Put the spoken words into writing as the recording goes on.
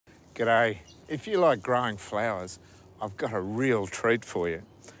G'day. If you like growing flowers, I've got a real treat for you.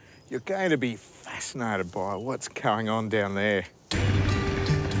 You're going to be fascinated by what's going on down there.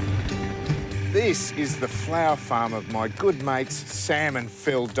 This is the flower farm of my good mates Sam and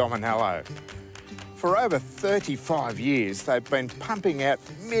Phil Dominello. For over 35 years, they've been pumping out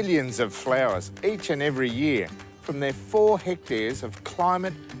millions of flowers each and every year from their 4 hectares of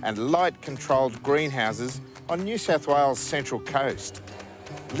climate and light-controlled greenhouses on New South Wales' Central Coast.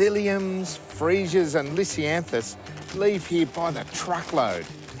 Liliums, freesias and lisianthus leave here by the truckload,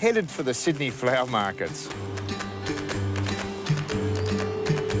 headed for the Sydney flower markets.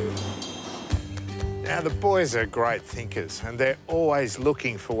 Now, the boys are great thinkers and they're always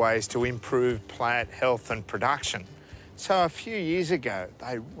looking for ways to improve plant health and production. So a few years ago,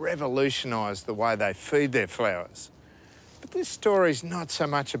 they revolutionised the way they feed their flowers. But this story's not so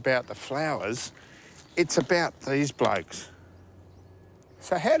much about the flowers, it's about these blokes.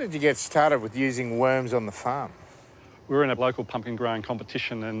 So how did you get started with using worms on the farm? We were in a local pumpkin growing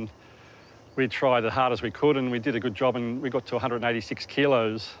competition and we tried as hard as we could and we did a good job and we got to 186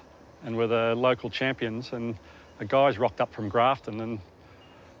 kilos and we're the local champions, and the guys rocked up from Grafton and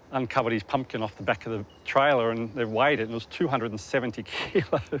uncovered his pumpkin off the back of the trailer and they weighed it and it was 270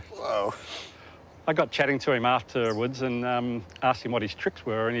 kilos. Whoa. I got chatting to him afterwards and asked him what his tricks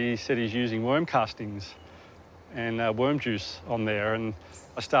were, and he said he's using worm castings and worm juice on there, and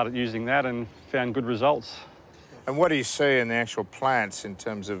I started using that and found good results. And what do you see in the actual plants in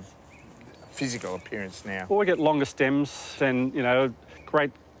terms of physical appearance now? Well, we get longer stems and, you know,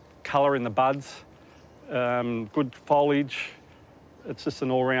 great colour in the buds, good foliage. It's just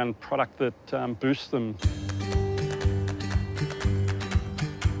an all-round product that boosts them.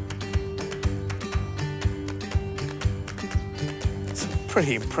 It's a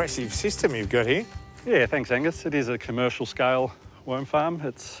pretty impressive system you've got here. Yeah, thanks, Angus. It is a commercial scale worm farm.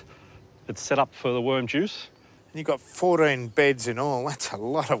 It's set up for the worm juice. And you've got 14 beds in all. That's a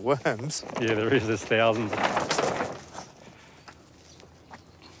lot of worms. Yeah, there is. There's thousands.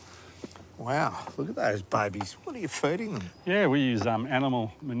 Wow, look at those babies. What are you feeding them? Yeah, we use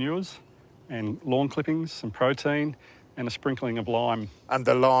animal manures and lawn clippings, some protein and a sprinkling of lime. And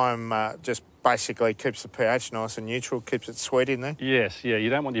the lime just basically keeps the pH nice and neutral, keeps it sweet in there? Yes, yeah, you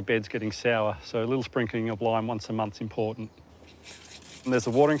don't want your beds getting sour, so a little sprinkling of lime once a month is important. And there's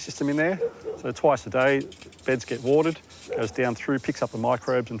a watering system in there, so twice a day, beds get watered, goes down through, picks up the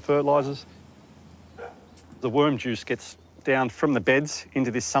microbes and fertilisers. The worm juice gets down from the beds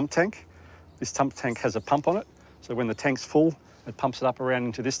into this sump tank. This sump tank has a pump on it, so when the tank's full, it pumps it up around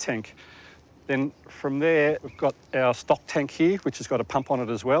into this tank. Then from there, we've got our stock tank here, which has got a pump on it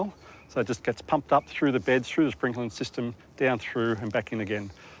as well. So it just gets pumped up through the beds, through the sprinkling system, down through and back in again.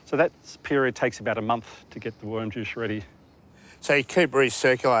 So that period takes about a month to get the worm juice ready. So you keep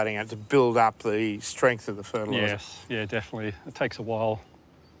recirculating it to build up the strength of the fertiliser? Yes, yeah, definitely. It takes a while.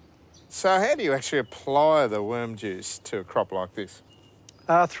 So how do you actually apply the worm juice to a crop like this?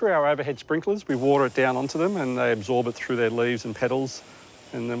 Through our overhead sprinklers, we water it down onto them and they absorb it through their leaves and petals,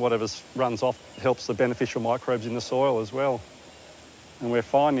 and then whatever runs off helps the beneficial microbes in the soil as well. And we're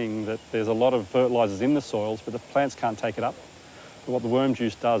finding that there's a lot of fertilisers in the soils, but the plants can't take it up. But what the worm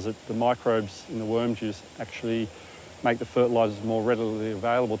juice does, the microbes in the worm juice actually make the fertilisers more readily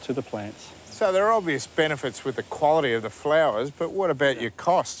available to the plants. So there are obvious benefits with the quality of the flowers, but what about your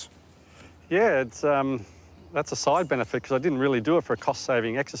costs? Yeah, that's a side benefit because I didn't really do it for a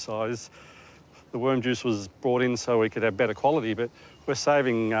cost-saving exercise. The worm juice was brought in so we could have better quality, but we're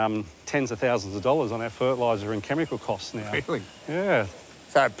saving tens of thousands of dollars on our fertiliser and chemical costs now. Really? Yeah.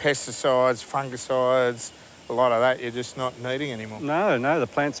 So pesticides, fungicides, a lot of that you're just not needing anymore? No, the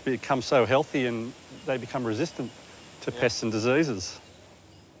plants become so healthy and they become resistant to pests and diseases.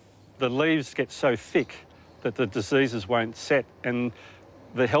 The leaves get so thick that the diseases won't set, and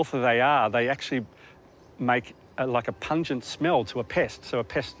the healthier they are, they actually make like a pungent smell to a pest, so a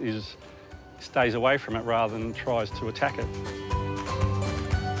pest stays away from it rather than tries to attack it.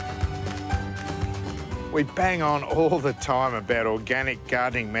 We bang on all the time about organic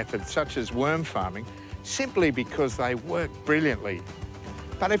gardening methods such as worm farming simply because they work brilliantly.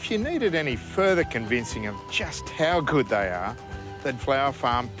 But if you needed any further convincing of just how good they are, then Flower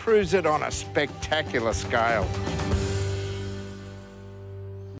Farm proves it on a spectacular scale.